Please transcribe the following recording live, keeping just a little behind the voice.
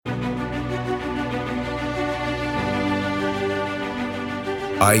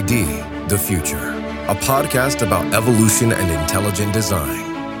ID, The Future, a podcast about evolution and intelligent design.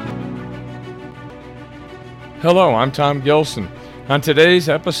 Hello, I'm Tom Gilson. On today's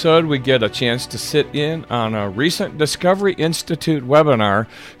episode, we get a chance to sit in on a recent Discovery Institute webinar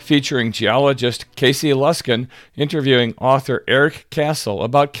featuring geologist Casey Luskin interviewing author Eric Castle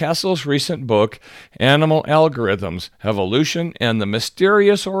about Castle's recent book, Animal Algorithms, Evolution and the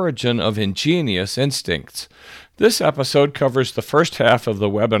Mysterious Origin of Ingenious Instincts. This episode covers the first half of the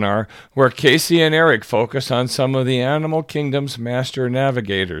webinar, where Casey and Eric focus on some of the animal kingdom's master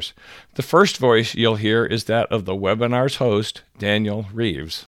navigators. The first voice you'll hear is that of the webinar's host, Daniel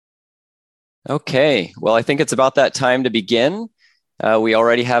Reeves. Okay, well, I think it's about that time to begin. We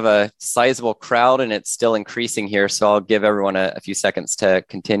already have a sizable crowd, and it's still increasing here, so I'll give everyone a few seconds to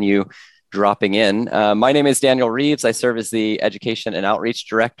continue dropping in. My name is Daniel Reeves. I serve as the Education and Outreach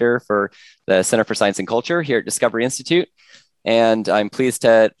Director for the Center for Science and Culture here at Discovery Institute. And I'm pleased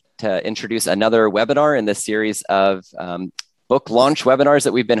to introduce another webinar in this series of book launch webinars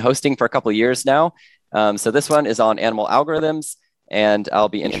that we've been hosting for a couple of years now. So this one is on animal algorithms, and I'll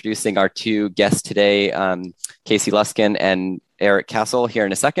be introducing our two guests today, Casey Luskin and Eric Castle, here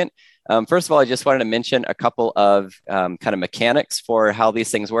in a second. First of all, I just wanted to mention a couple of kind of mechanics for how these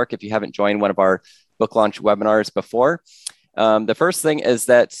things work if you haven't joined one of our book launch webinars before. The first thing is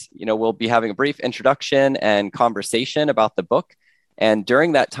that, we'll be having a brief introduction and conversation about the book. And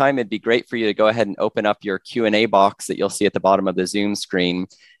during that time, it'd be great for you to go ahead and open up your Q&A box that you'll see at the bottom of the Zoom screen.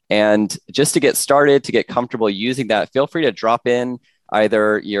 And just to get started, to get comfortable using that, feel free to drop in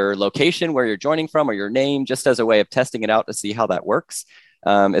either your location where you're joining from or your name, just as a way of testing it out to see how that works.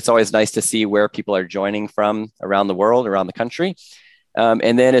 It's always nice to see where people are joining from around the world, around the country.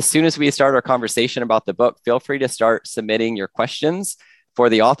 And then as soon as we start our conversation about the book, feel free to start submitting your questions for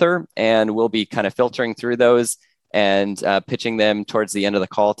the author, and we'll be kind of filtering through those and pitching them towards the end of the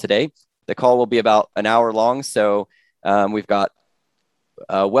call today. The call will be about an hour long, so we've got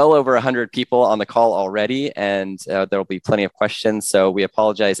well over 100 people on the call already, and there will be plenty of questions. So we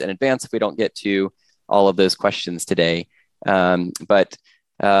apologize in advance if we don't get to all of those questions today. But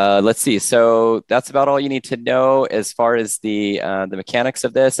let's see. So that's about all you need to know as far as the mechanics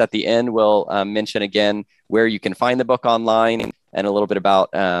of this. At the end, we'll mention again where you can find the book online and a little bit about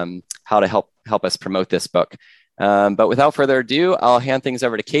how to help us promote this book. But without further ado, I'll hand things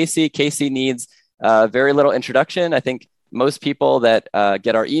over to Casey. Casey needs very little introduction. I think most people that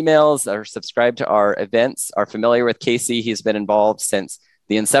get our emails or subscribe to our events are familiar with Casey. He's been involved since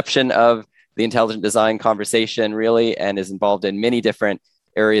the inception of the intelligent design conversation, really, and is involved in many different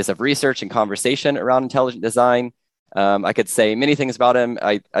areas of research and conversation around intelligent design. I could say many things about him.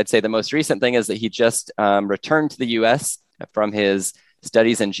 I'd say the most recent thing is that he just returned to the US from his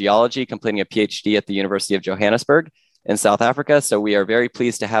studies in geology, completing a PhD at the University of Johannesburg in South Africa. So we are very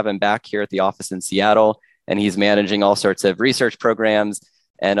pleased to have him back here at the office in Seattle, and he's managing all sorts of research programs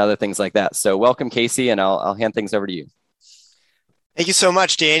and other things like that. So welcome, Casey, and I'll hand things over to you. Thank you so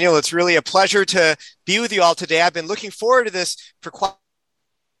much, Daniel. It's really a pleasure to be with you all today. I've been looking forward to this for quite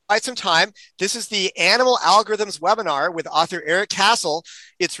some time. This is the Animal Algorithms webinar with author Eric Castle.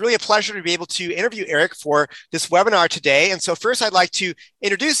 It's really a pleasure to be able to interview Eric for this webinar today. And so first, I'd like to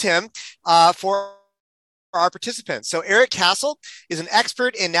introduce him for our participants. So Eric Castle is an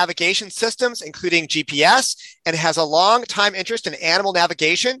expert in navigation systems, including GPS, and has a long time interest in animal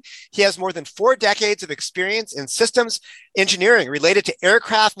navigation. He has more than 4 decades of experience in systems engineering related to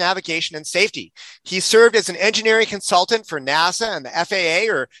aircraft navigation and safety. He served as an engineering consultant for NASA and the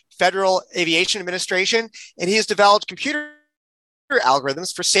FAA, or Federal Aviation Administration, and he has developed computer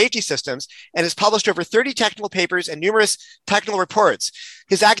algorithms for safety systems and has published over 30 technical papers and numerous technical reports.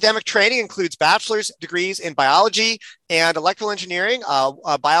 His academic training includes bachelor's degrees in biology and electrical engineering,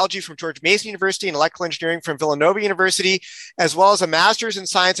 biology from George Mason University and electrical engineering from Villanova University, as well as a master's in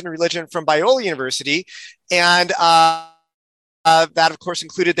science and religion from Biola University. And that, of course,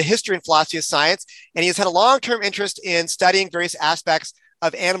 included the history and philosophy of science. And he has had a long-term interest in studying various aspects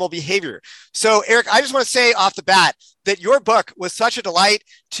of animal behavior. So, Eric, I just want to say off the bat that your book was such a delight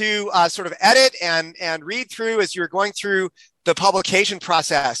to sort of edit and read through as you were going through the publication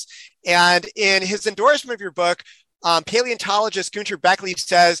process. And in his endorsement of your book, paleontologist Gunter Beckley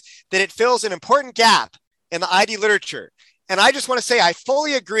says that it fills an important gap in the ID literature. And I just want to say I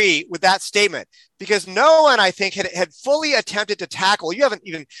fully agree with that statement, because no one, I think, had fully attempted to tackle,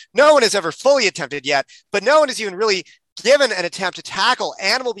 no one has ever fully attempted yet, but no one has even really given an attempt to tackle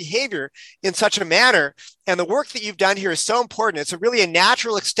animal behavior in such a manner. And the work that you've done here is so important. It's really a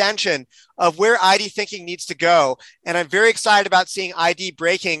natural extension of where ID thinking needs to go. And I'm very excited about seeing ID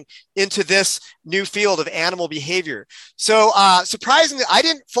breaking into this new field of animal behavior. So surprisingly, I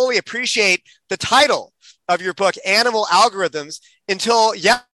didn't fully appreciate the title of your book, Animal Algorithms, until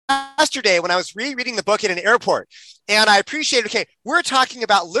yesterday when I was rereading the book in an airport. And I appreciated, okay, we're talking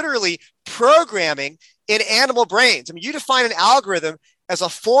about literally programming in animal brains. I mean, you define an algorithm as a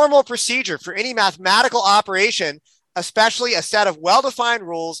formal procedure for any mathematical operation, especially a set of well-defined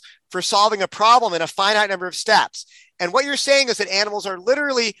rules for solving a problem in a finite number of steps. And what you're saying is that animals are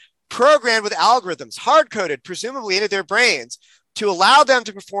literally programmed with algorithms, hard-coded, presumably into their brains, to allow them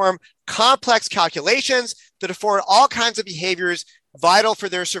to perform complex calculations that afford all kinds of behaviors vital for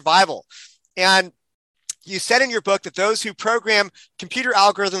their survival. And you said in your book that those who program computer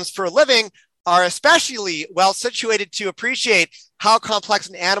algorithms for a living are especially well situated to appreciate how complex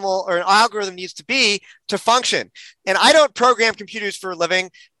an animal or an algorithm needs to be to function. And I don't program computers for a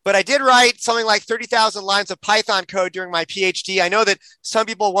living, but I did write something like 30,000 lines of Python code during my PhD. I know that some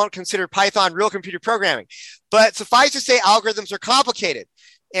people won't consider Python real computer programming, but suffice to say, algorithms are complicated,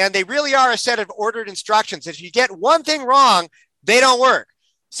 and they really are a set of ordered instructions. If you get one thing wrong, they don't work.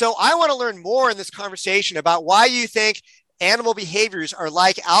 So I want to learn more in this conversation about why you think animal behaviors are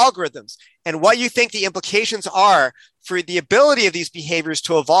like algorithms and what you think the implications are for the ability of these behaviors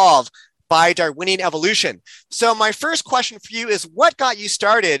to evolve by Darwinian evolution. So my first question for you is, what got you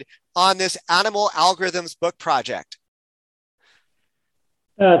started on this Animal Algorithms book project?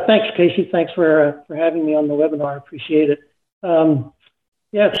 Thanks, Casey. Thanks for having me on the webinar. I appreciate it. So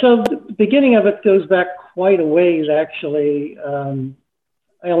the beginning of it goes back quite a ways, actually.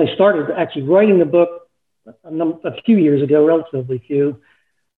 I only started actually writing the book a few years ago, relatively few,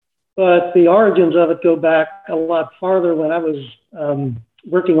 but the origins of it go back a lot farther when I was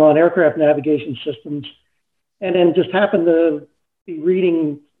working on aircraft navigation systems, and then just happened to be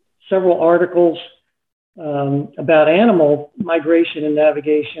reading several articles about animal migration and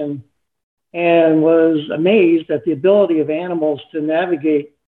navigation, and was amazed at the ability of animals to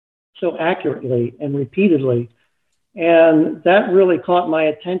navigate so accurately and repeatedly. And that really caught my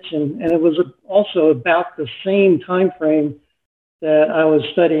attention. And it was also about the same time frame that I was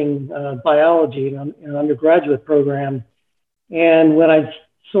studying biology in an undergraduate program. And when I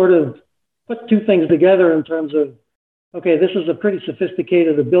sort of put two things together in terms of, okay, this is a pretty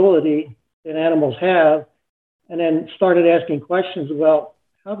sophisticated ability that animals have, and then started asking questions about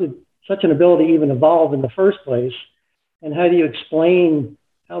how did such an ability even evolve in the first place? And how do you explain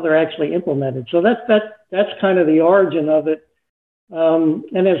how they're actually implemented? So that's kind of the origin of it.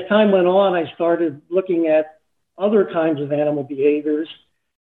 And as time went on, I started looking at other kinds of animal behaviors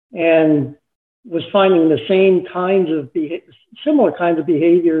and was finding the same kinds of similar kinds of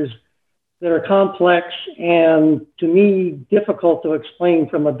behaviors that are complex and, to me, difficult to explain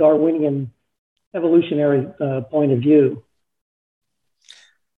from a Darwinian evolutionary point of view.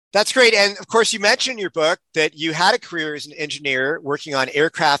 That's great. And of course, you mentioned in your book that you had a career as an engineer working on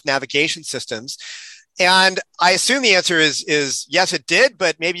aircraft navigation systems. And I assume the answer is yes, it did,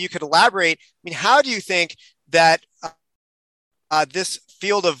 but maybe you could elaborate. I mean, how do you think that this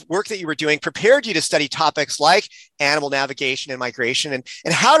field of work that you were doing prepared you to study topics like animal navigation and migration?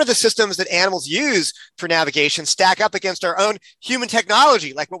 And how do the systems that animals use for navigation stack up against our own human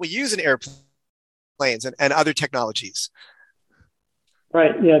technology, like what we use in airplanes and other technologies?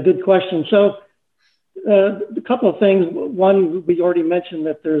 Right. Yeah, good question. So a couple of things. One, we already mentioned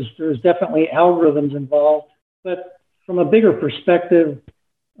that there's definitely algorithms involved, but from a bigger perspective,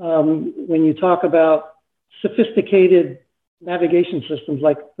 when you talk about sophisticated navigation systems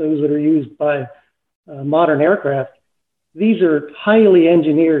like those that are used by modern aircraft, these are highly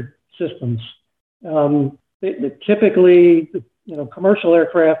engineered systems. Typically, commercial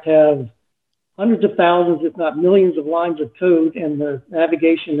aircraft have hundreds of thousands, if not millions of lines of code in the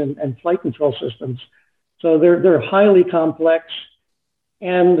navigation and flight control systems. So they're highly complex.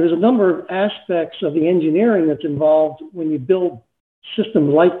 And there's a number of aspects of the engineering that's involved when you build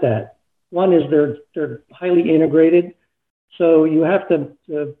systems like that. One is they're highly integrated. So you have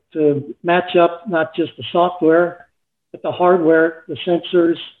to match up not just the software, but the hardware, the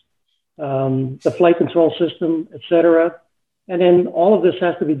sensors, the flight control system, et cetera. And then all of this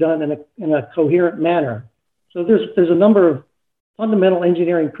has to be done in a coherent manner. So there's a number of fundamental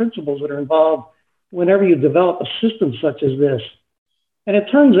engineering principles that are involved whenever you develop a system such as this. And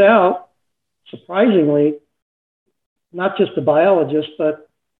it turns out, surprisingly, not just to biologists, but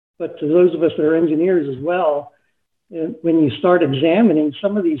to those of us that are engineers as well, when you start examining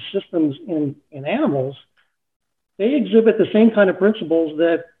some of these systems in animals, they exhibit the same kind of principles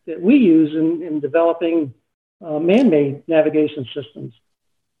that we use in developing man-made navigation systems.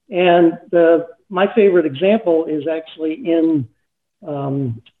 And my favorite example is actually in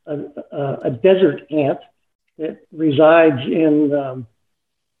a desert ant that resides in,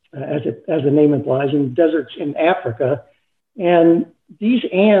 as the name implies, in deserts in Africa. And these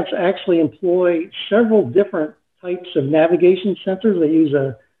ants actually employ several different types of navigation sensors. They use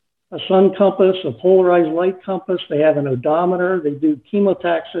a sun compass, a polarized light compass. They have an odometer. They do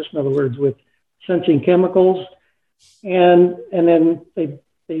chemotaxis, in other words, with sensing chemicals. And then they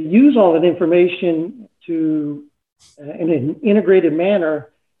use all that information in an integrated manner,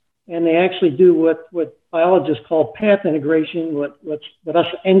 and they actually do what biologists call path integration, what us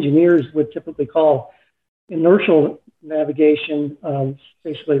engineers would typically call inertial navigation,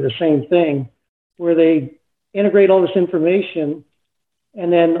 basically the same thing, where they integrate all this information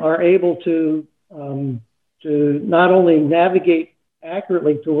and then are able to not only navigate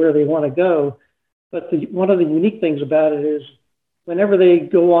accurately to where they want to go, but one of the unique things about it is whenever they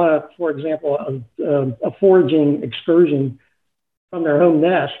go on, for example, a foraging excursion from their home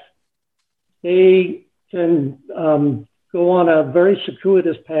nest, they can go on a very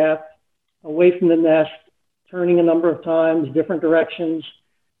circuitous path away from the nest, turning a number of times, different directions.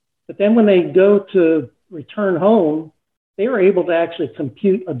 But then when they go to return home, they are able to actually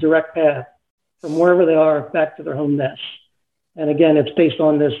compute a direct path from wherever they are back to their home nest. And again, it's based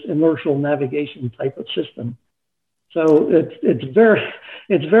on this inertial navigation type of system. So it's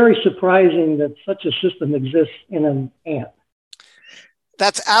very surprising that such a system exists in an ant.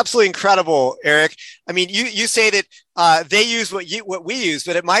 That's absolutely incredible, Eric. I mean, you say that they use what we use,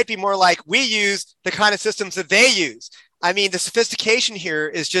 but it might be more like we use the kind of systems that they use. I mean, the sophistication here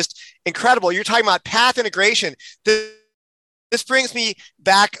is just incredible. You're talking about path integration. This brings me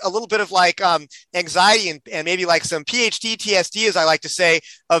back a little bit of like anxiety and maybe like some PhD TSD, as I like to say,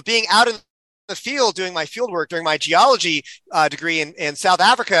 of being out in the field doing my field work during my geology degree in South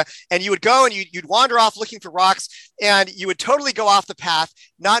Africa. And you would go and you'd wander off looking for rocks, and you would totally go off the path,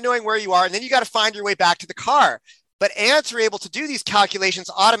 not knowing where you are. And then you got to find your way back to the car. But ants are able to do these calculations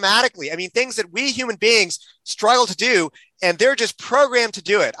automatically. I mean, things that we human beings struggle to do, and they're just programmed to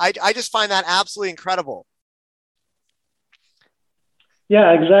do it. I just find that absolutely incredible.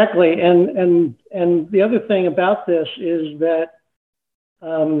 Yeah, exactly. And the other thing about this is that,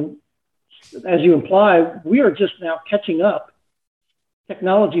 as you imply, we are just now catching up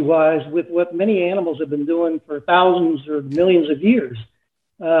technology-wise with what many animals have been doing for thousands or millions of years.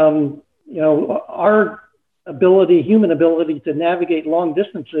 Our human ability to navigate long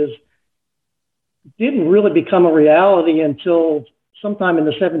distances didn't really become a reality until sometime in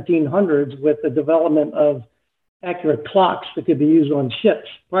the 1700s with the development of accurate clocks that could be used on ships.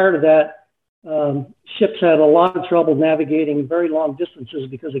 Prior to that, ships had a lot of trouble navigating very long distances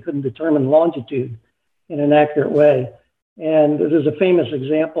because they couldn't determine longitude in an accurate way. And there's a famous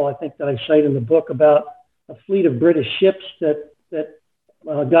example, I think, that I cite in the book about a fleet of British ships that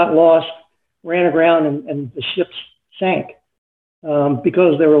got lost, ran aground, and the ships sank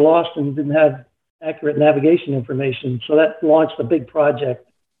because they were lost and didn't have accurate navigation information. So that launched a big project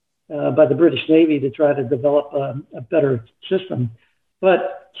by the British Navy to try to develop a better system.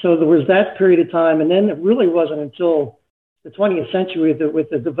 But so there was that period of time, and then it really wasn't until the 20th century with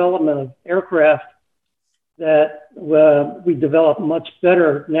the development of aircraft that we developed much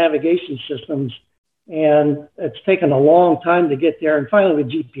better navigation systems. And it's taken a long time to get there. And finally,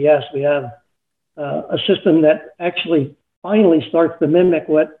 with GPS, we have a system that actually finally starts to mimic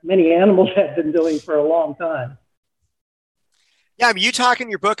what many animals have been doing for a long time. Yeah, I mean, you talk in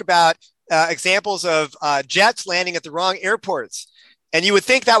your book about examples of jets landing at the wrong airports. And you would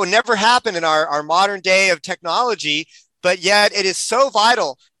think that would never happen in our modern day of technology, but yet it is so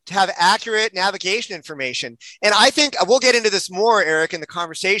vital to have accurate navigation information. And I think we'll get into this more, Eric, in the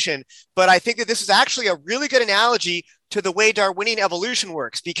conversation, but I think that this is actually a really good analogy to the way Darwinian evolution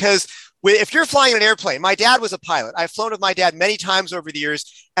works. Because if you're flying an airplane, my dad was a pilot. I've flown with my dad many times over the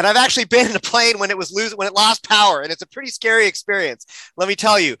years, and I've actually been in a plane when it lost power, and it's a pretty scary experience, let me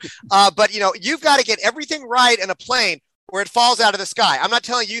tell you. But you've got to get everything right in a plane where it falls out of the sky. I'm not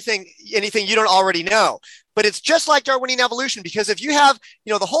telling you anything you don't already know, but it's just like Darwinian evolution, because if you have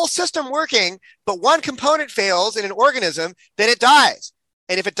the whole system working, but one component fails in an organism, then it dies.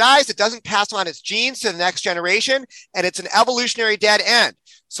 And if it dies, it doesn't pass on its genes to the next generation, and it's an evolutionary dead end.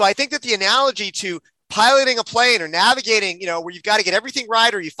 So I think that the analogy to piloting a plane or navigating, where you've got to get everything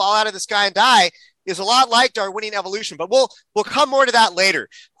right or you fall out of the sky and die, is a lot like Darwinian evolution, but we'll come more to that later.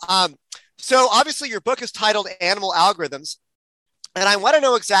 So obviously your book is titled Animal Algorithms, and I want to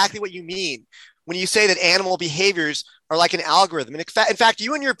know exactly what you mean when you say that animal behaviors are like an algorithm. And in fact,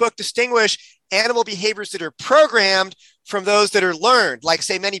 you in your book distinguish animal behaviors that are programmed from those that are learned, like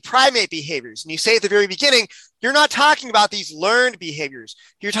say many primate behaviors. And you say at the very beginning, you're not talking about these learned behaviors.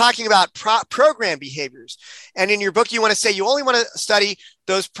 You're talking about programmed behaviors. And in your book, you want to say you only want to study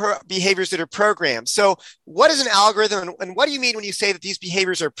those behaviors that are programmed. So what is an algorithm, and what do you mean when you say that these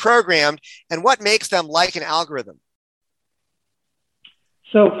behaviors are programmed, and what makes them like an algorithm?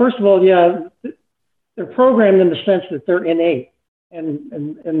 So first of all, yeah, they're programmed in the sense that they're innate,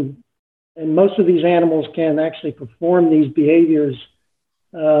 and most of these animals can actually perform these behaviors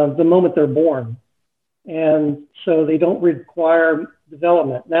the moment they're born, and so they don't require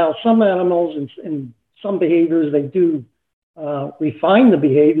development. Now, some animals and some behaviors, they do refine the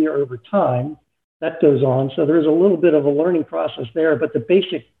behavior over time. That goes on, so there's a little bit of a learning process there, but the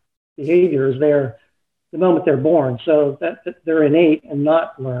basic behavior is there the moment they're born, so that they're innate and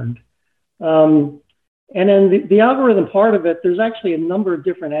not learned. And then the algorithm part of it, there's actually a number of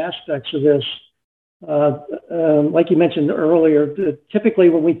different aspects of this. Like you mentioned earlier, typically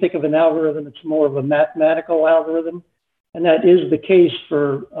when we think of an algorithm, it's more of a mathematical algorithm. And that is the case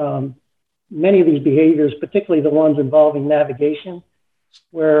for many of these behaviors, particularly the ones involving navigation,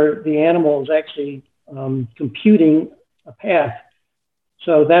 where the animal is actually computing a path.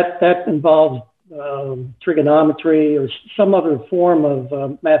 So that involves trigonometry or some other form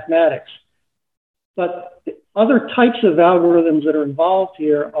of mathematics. But other types of algorithms that are involved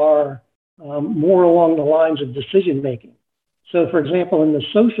here are more along the lines of decision making. So, for example, in the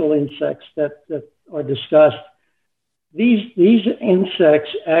social insects that are discussed, these insects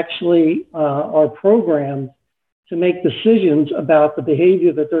actually are programmed to make decisions about the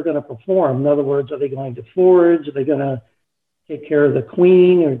behavior that they're going to perform. In other words, are they going to forage? Are they going to take care of the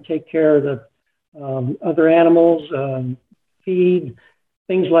queen or take care of the other animals, feed?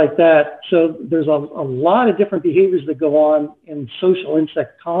 Things like that. So there's a lot of different behaviors that go on in social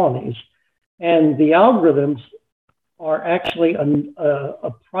insect colonies. And the algorithms are actually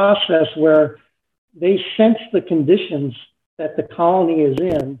a process where they sense the conditions that the colony is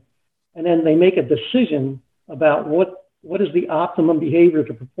in, and then they make a decision about what is the optimum behavior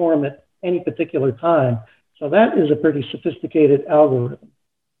to perform at any particular time. So that is a pretty sophisticated algorithm.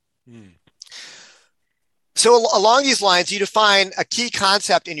 So along these lines, you define a key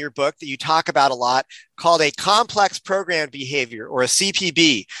concept in your book that you talk about a lot called a complex programmed behavior, or a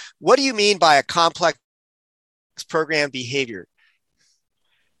CPB. What do you mean by a complex programmed behavior?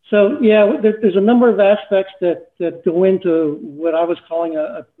 So yeah, there's a number of aspects that go into what I was calling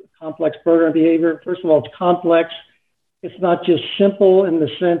a complex programmed behavior. First of all, it's complex. It's not just simple in the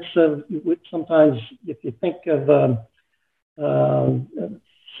sense of sometimes if you think of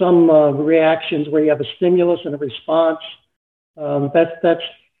some reactions where you have a stimulus and a response, that's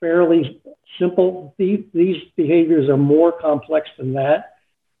fairly simple. These behaviors are more complex than that.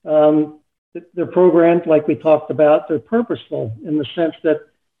 They're programmed, like we talked about. They're purposeful in the sense that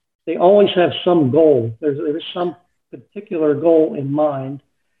they always have some goal. There's some particular goal in mind.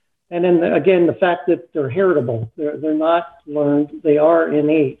 And then again, the fact that they're heritable. They're not learned. They are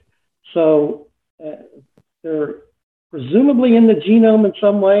innate. So they're presumably in the genome in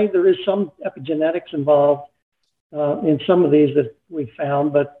some way. There is some epigenetics involved in some of these that we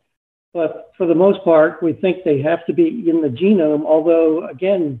found, but for the most part, we think they have to be in the genome, although,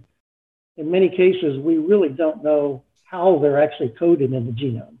 again, in many cases, we really don't know how they're actually coded in the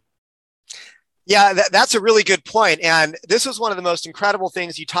genome. Yeah, that's a really good point. And this was one of the most incredible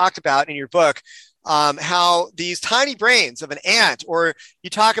things you talked about in your book, how these tiny brains of an ant, or you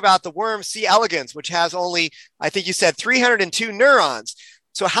talk about the worm C. elegans, which has only, I think you said 302 neurons.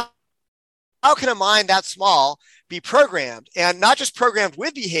 So how can a mind that small be programmed, and not just programmed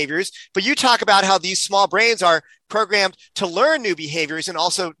with behaviors, but you talk about how these small brains are programmed to learn new behaviors and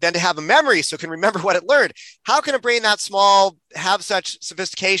also then to have a memory so it can remember what it learned. How can a brain that small have such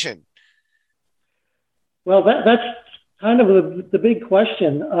sophistication? Well, that's kind of the big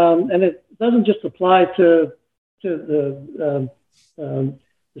question, and it doesn't just apply to the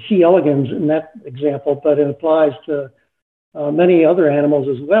C. elegans in that example, but it applies to many other animals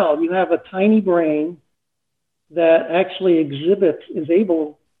as well. You have a tiny brain that actually is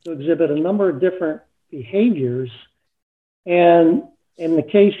able to exhibit a number of different behaviors, and in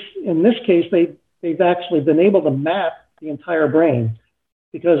this case, they've actually been able to map the entire brain.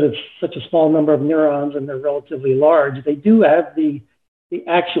 Because it's such a small number of neurons and they're relatively large, they do have the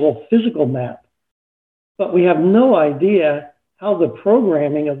actual physical map. But we have no idea how the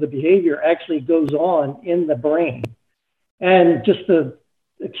programming of the behavior actually goes on in the brain. And just to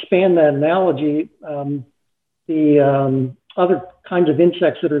expand that analogy, the other kinds of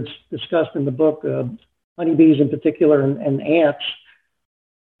insects that are discussed in the book, honeybees in particular, and ants,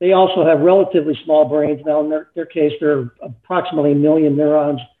 they also have relatively small brains. Now, in their case, they're approximately 1 million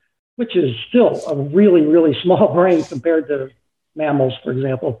neurons, which is still a really, really small brain compared to mammals, for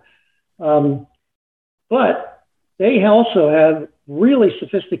example. But they also have really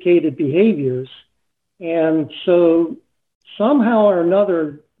sophisticated behaviors. And so somehow or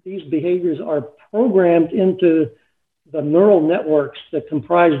another, these behaviors are programmed into the neural networks that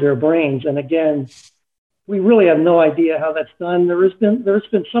comprise their brains. And again, we really have no idea how that's done. There's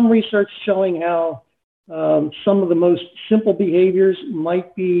been some research showing how some of the most simple behaviors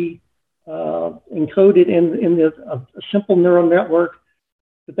might be encoded in a simple neural network,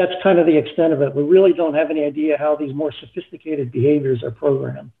 but that's kind of the extent of it. We really don't have any idea how these more sophisticated behaviors are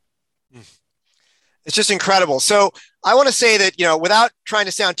programmed. It's just incredible. So I want to say that, without trying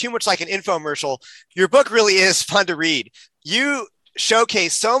to sound too much like an infomercial, your book really is fun to read. You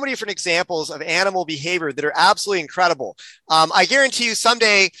showcase so many different examples of animal behavior that are absolutely incredible. I guarantee you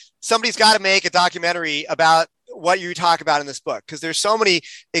someday somebody's got to make a documentary about what you talk about in this book, because there's so many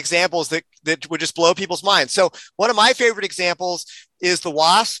examples that would just blow people's minds. So one of my favorite examples is the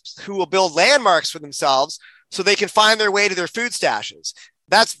wasps who will build landmarks for themselves so they can find their way to their food stashes.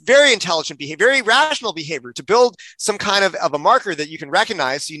 That's very intelligent behavior, very rational behavior, to build some kind of a marker that you can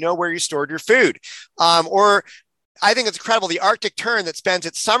recognize so you know where you stored your food. Or I think it's incredible, the Arctic tern that spends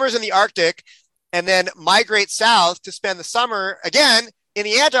its summers in the Arctic and then migrates south to spend the summer again in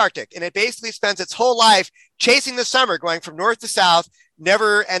the Antarctic. And it basically spends its whole life chasing the summer, going from north to south,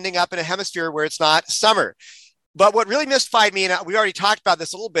 never ending up in a hemisphere where it's not summer. But what really mystified me, and we already talked about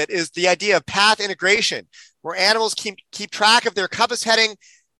this a little bit, is the idea of path integration, where animals keep track of their compass heading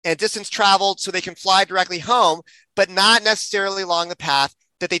and distance traveled so they can fly directly home, but not necessarily along the path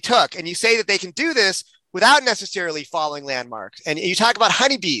that they took. And you say that they can do this without necessarily following landmarks. And you talk about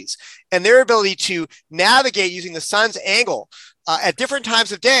honeybees and their ability to navigate using the sun's angle at different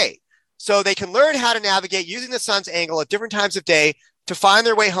times of day. So they can learn how to navigate using the sun's angle at different times of day to find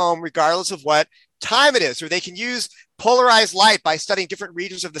their way home, regardless of what time it is. Or they can use polarized light by studying different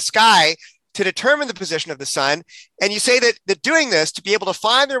regions of the sky to determine the position of the sun. And you say that doing this to be able to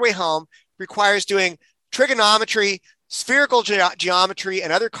find their way home requires doing trigonometry, spherical geometry,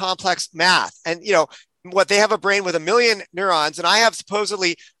 and other complex math. And, what they have a brain with 1 million neurons, and I have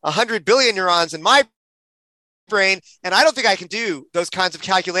supposedly 100 billion neurons in my brain, and I don't think I can do those kinds of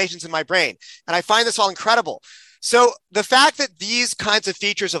calculations in my brain. And I find this all incredible. So the fact that these kinds of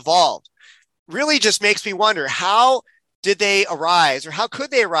features evolved really just makes me wonder, how did they arise, or how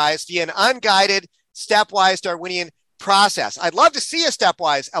could they arise via an unguided, stepwise Darwinian process? I'd love to see a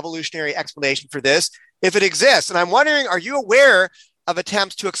stepwise evolutionary explanation for this if it exists. And I'm wondering, are you aware of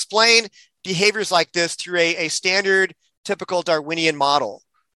attempts to explain behaviors like this through a standard, typical Darwinian model?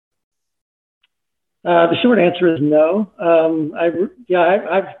 The short answer is no.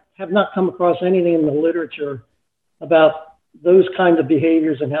 I have not come across anything in the literature about those kinds of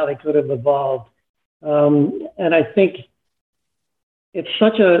behaviors and how they could have evolved. And I think it's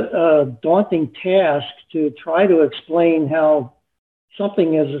such a daunting task to try to explain how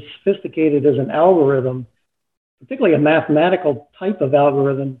something as sophisticated as an algorithm, particularly a mathematical type of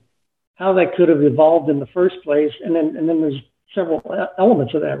algorithm, how that could have evolved in the first place. And then there's several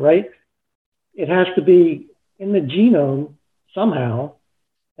elements of that, right? It has to be in the genome somehow.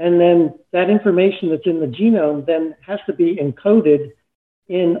 And then that information that's in the genome then has to be encoded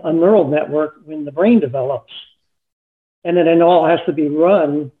in a neural network when the brain develops. And then it all has to be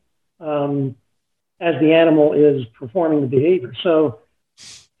run as the animal is performing the behavior. So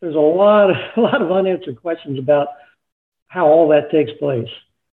there's a lot of unanswered questions about how all that takes place.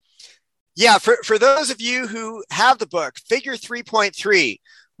 Yeah, for those of you who have the book, Figure 3.3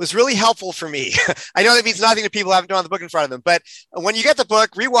 was really helpful for me. I know that means nothing to people who haven't drawn the book in front of them, but when you get the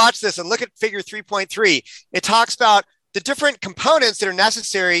book, rewatch this and look at Figure 3.3. It talks about the different components that are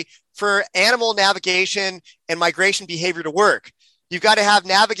necessary for animal navigation and migration behavior to work. You've got to have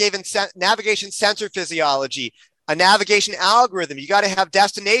navigation sensor physiology, a navigation algorithm. You got to have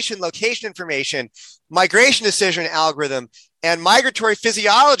destination location information, migration decision algorithm, and migratory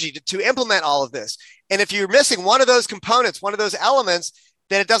physiology to implement all of this. And if you're missing one of those components, one of those elements,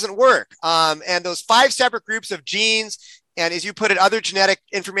 then it doesn't work. And those 5 separate groups of genes, and as you put it, other genetic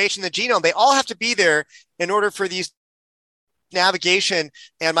information in the genome, they all have to be there in order for these navigation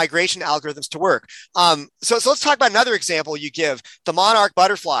and migration algorithms to work. So let's talk about another example you give, the monarch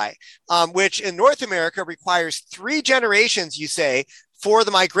butterfly, which in North America requires 3 generations, you say, for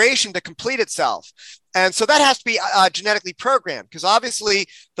the migration to complete itself. And so that has to be genetically programmed, because obviously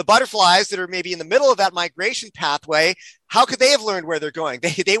the butterflies that are maybe in the middle of that migration pathway, how could they have learned where they're going?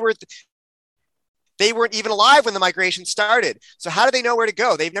 They weren't even alive when the migration started. So how do they know where to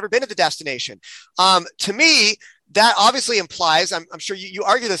go? They've never been to the destination. To me, that obviously implies, I'm sure you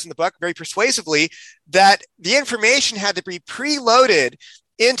argue this in the book very persuasively, that the information had to be preloaded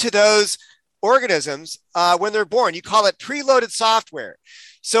into those organisms when they're born. You call it preloaded software.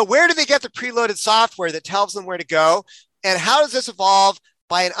 So where do they get the preloaded software that tells them where to go? And how does this evolve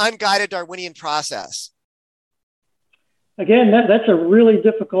by an unguided Darwinian process? Again, that's a really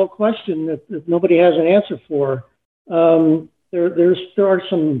difficult question that nobody has an answer for. There are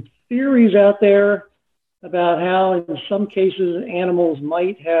some theories out there about how, in some cases, animals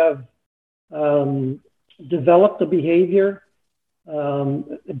might have developed the behavior,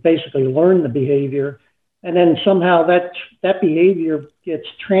 basically learned the behavior, and then somehow that behavior gets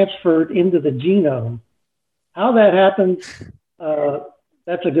transferred into the genome. How that happens,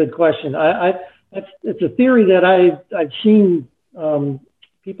 that's a good question. It's a theory that I've seen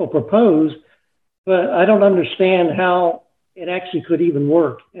people propose, but I don't understand how it actually could even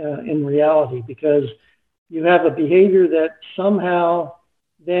work in reality, because you have a behavior that somehow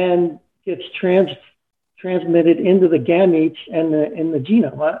then gets transmitted into the gametes and in the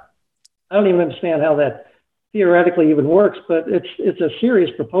genome. I don't even understand how that theoretically even works, but it's a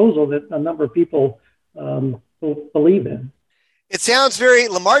serious proposal that a number of people believe in. It sounds very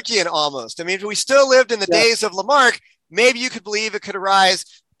Lamarckian almost. I mean, if we still lived in the days of Lamarck, maybe you could believe it could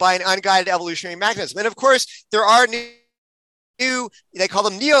arise by an unguided evolutionary mechanism. And of course, there are new, they call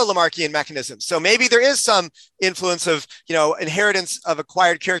them neo-Lamarckian mechanisms. So maybe there is some influence of, inheritance of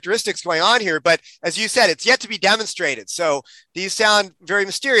acquired characteristics going on here. But as you said, it's yet to be demonstrated. So these sound very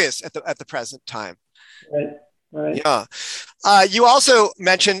mysterious at the present time. Right. Yeah. You also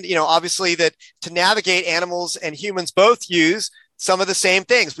mentioned, obviously that to navigate, animals and humans both use some of the same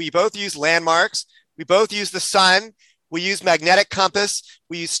things. We both use landmarks. We both use the sun. We use magnetic compass.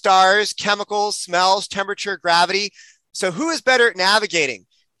 We use stars, chemicals, smells, temperature, gravity. So who is better at navigating,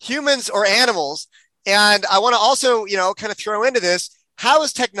 humans or animals? And I want to also, kind of throw into this, how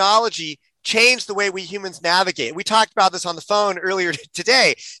has technology changed the way we humans navigate? We talked about this on the phone earlier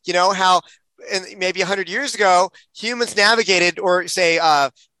today, how maybe 100 years ago, humans navigated, or say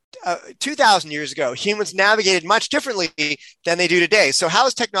 2,000 years ago, humans navigated much differently than they do today. So how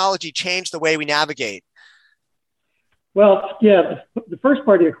has technology changed the way we navigate? Well, yeah, the first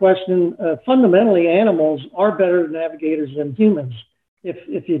part of your question, fundamentally, animals are better navigators than humans.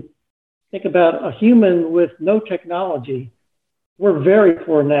 If you think about a human with no technology, we're very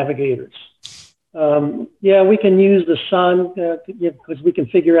poor navigators. We can use the sun because we can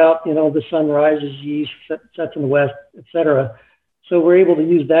figure out, the sun rises east, sets in the west, etc. So we're able to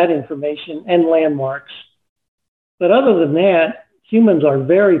use that information and landmarks. But other than that, humans are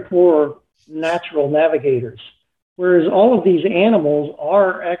very poor natural navigators. Whereas all of these animals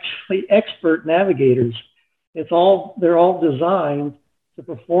are actually expert navigators. They're all designed to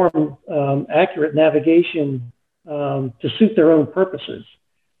perform accurate navigation to suit their own purposes.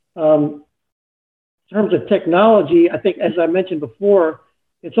 In terms of technology, I think, as I mentioned before,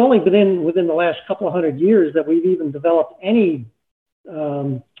 it's only been within the last couple of 100 years that we've even developed any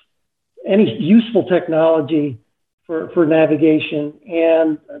useful technology for navigation,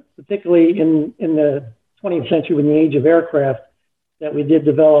 and particularly in the 20th century, in the age of aircraft, that we did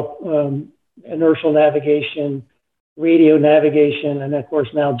develop inertial navigation, radio navigation, and of course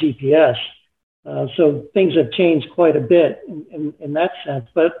now GPS. So things have changed quite a bit in that sense.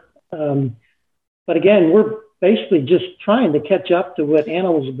 But again, we're basically just trying to catch up to what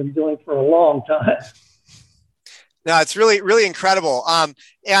animals have been doing for a long time. No, it's really, really incredible.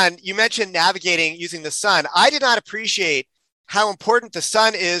 And you mentioned navigating using the sun. I did not appreciate how important the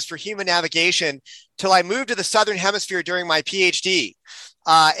sun is for human navigation till I moved to the Southern Hemisphere during my PhD.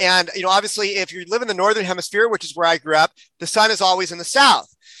 And obviously, if you live in the Northern Hemisphere, which is where I grew up, the sun is always in the south.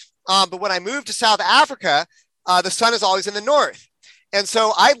 But when I moved to South Africa, the sun is always in the north. And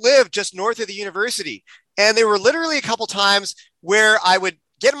so I lived just north of the university. And there were literally a couple times where I would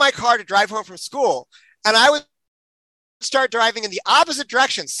get in my car to drive home from school, and I would start driving in the opposite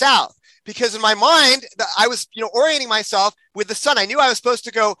direction, south, because in my mind, I was, orienting myself with the sun. I knew I was supposed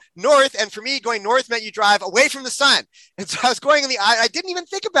to go north, and for me, going north meant you drive away from the sun. And so I was going I didn't even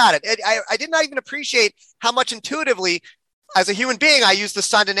think about it. I did not even appreciate how much intuitively, as a human being, I used the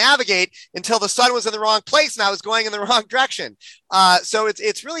sun to navigate until the sun was in the wrong place and I was going in the wrong direction. So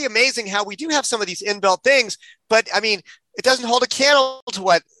it's really amazing how we do have some of these inbuilt things. But I mean, it doesn't hold a candle to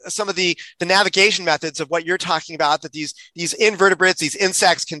what some of the navigation methods of what you're talking about that these invertebrates, these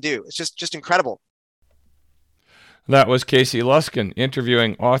insects can do. It's just incredible. That was Casey Luskin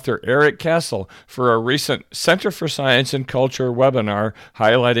interviewing author Eric Castle for a recent Center for Science and Culture webinar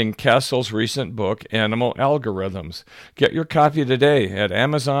highlighting Castle's recent book, Animal Algorithms. Get your copy today at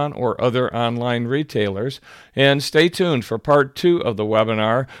Amazon or other online retailers, and stay tuned for part 2 of the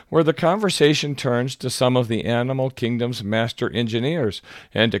webinar, where the conversation turns to some of the animal kingdom's master engineers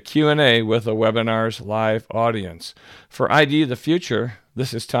and a Q&A with the webinar's live audience. For ID the Future,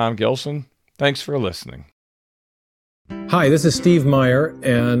 this is Tom Gilson. Thanks for listening. Hi, this is Steve Meyer,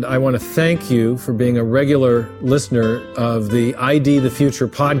 and I want to thank you for being a regular listener of the ID the Future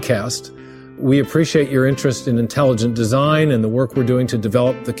podcast. We appreciate your interest in intelligent design and the work we're doing to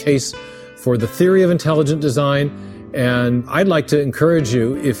develop the case for the theory of intelligent design. And I'd like to encourage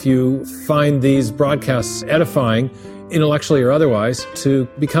you, if you find these broadcasts edifying, intellectually or otherwise, to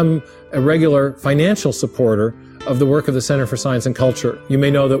become a regular financial supporter of the work of the Center for Science and Culture. You may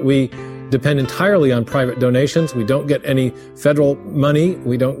know that we depend entirely on private donations. We don't get any federal money.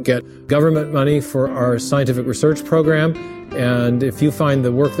 We don't get government money for our scientific research program. And if you find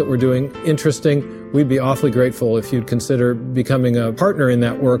the work that we're doing interesting, we'd be awfully grateful if you'd consider becoming a partner in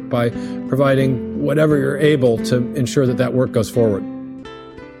that work by providing whatever you're able to ensure that that work goes forward.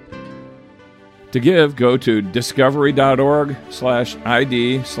 To give, go to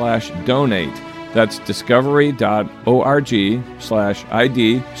discovery.org/ID/donate. That's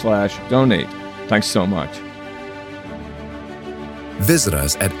discovery.org/ID/donate. Thanks so much. Visit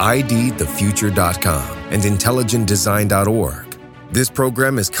us at idthefuture.com and intelligentdesign.org. This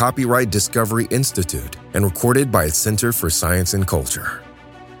program is copyright Discovery Institute and recorded by Center for Science and Culture.